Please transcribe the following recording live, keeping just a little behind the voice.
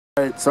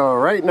Alright, so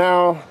right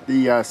now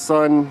the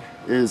sun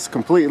is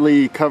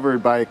completely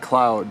covered by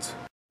clouds.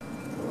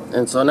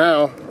 And so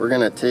now we're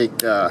going to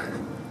take a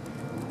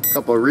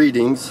couple of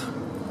readings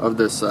of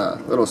this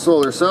little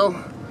solar cell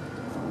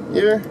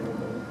here.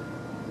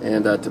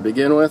 And to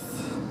begin with,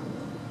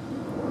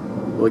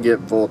 we'll get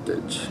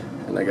voltage.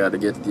 And I got to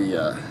get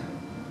the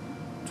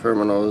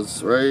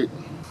terminals right.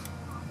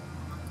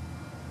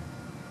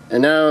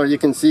 And now you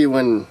can see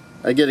when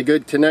I get a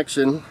good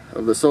connection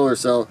of the solar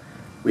cell,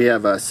 we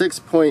have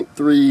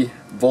 6.3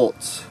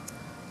 volts.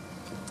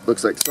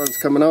 Looks like sun's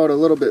coming out a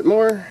little bit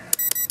more.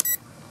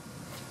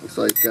 Looks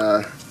like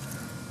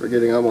we're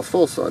getting almost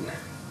full sun.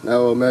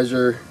 Now we'll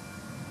measure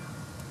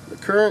the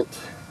current.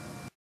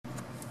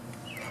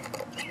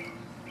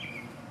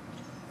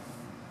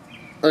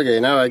 Okay,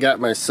 now I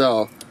got my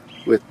cell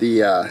with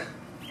the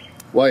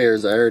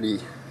wires I already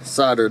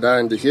soldered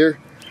onto here.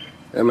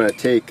 I'm going to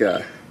take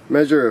a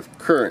measure of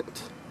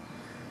current,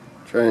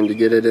 trying to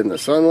get it in the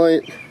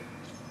sunlight.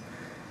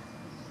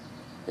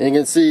 And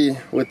you can see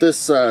with this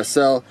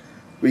cell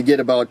we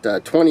get about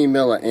 20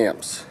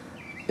 milliamps.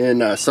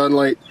 In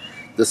sunlight,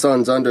 the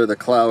sun's under the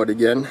cloud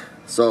again,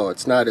 so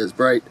it's not as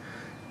bright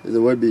as it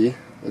would be.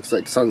 Looks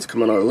like the sun's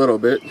coming out a little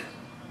bit.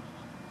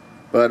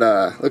 But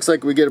looks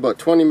like we get about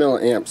 20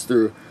 milliamps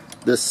through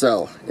this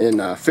cell in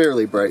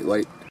fairly bright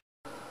light.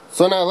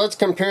 So now let's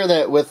compare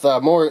that with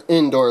more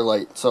indoor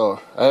light.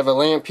 So I have a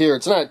lamp here.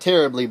 It's not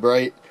terribly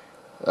bright.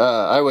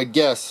 I would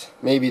guess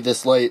maybe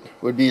this light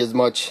would be as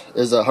much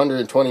as a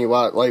 120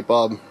 watt light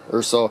bulb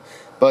or so.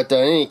 But in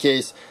any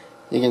case,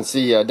 you can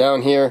see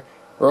down here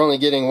we're only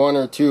getting 1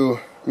 or 2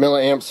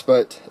 milliamps.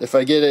 But if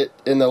I get it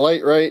in the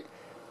light right,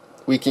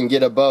 we can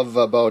get above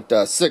about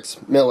 6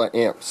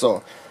 milliamps.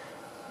 So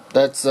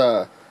that's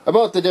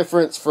about the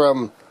difference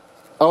from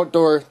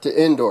outdoor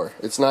to indoor.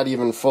 It's not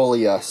even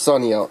fully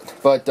sunny out.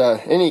 But in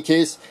any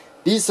case,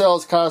 these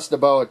cells cost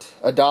about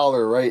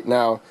 $1 right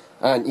now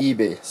on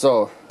eBay.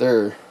 So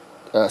they're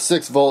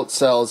 6 volt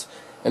cells,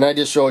 and I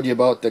just showed you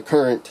about the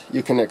current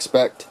you can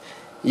expect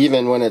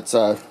even when it's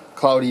a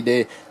cloudy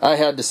day. I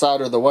had to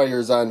solder the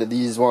wires onto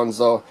these ones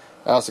though.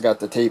 I also got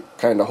the tape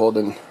kind of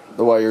holding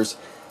the wires.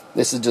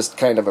 This is just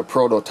kind of a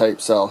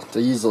prototype cell to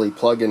easily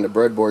plug into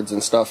breadboards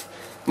and stuff.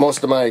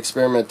 Most of my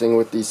experimenting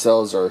with these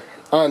cells are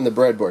on the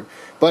breadboard.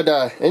 But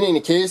in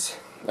any case,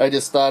 I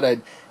just thought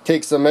I'd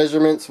take some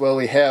measurements while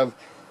we have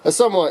a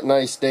somewhat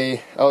nice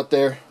day out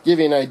there, give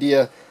you an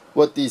idea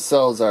what these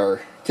cells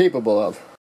are capable of.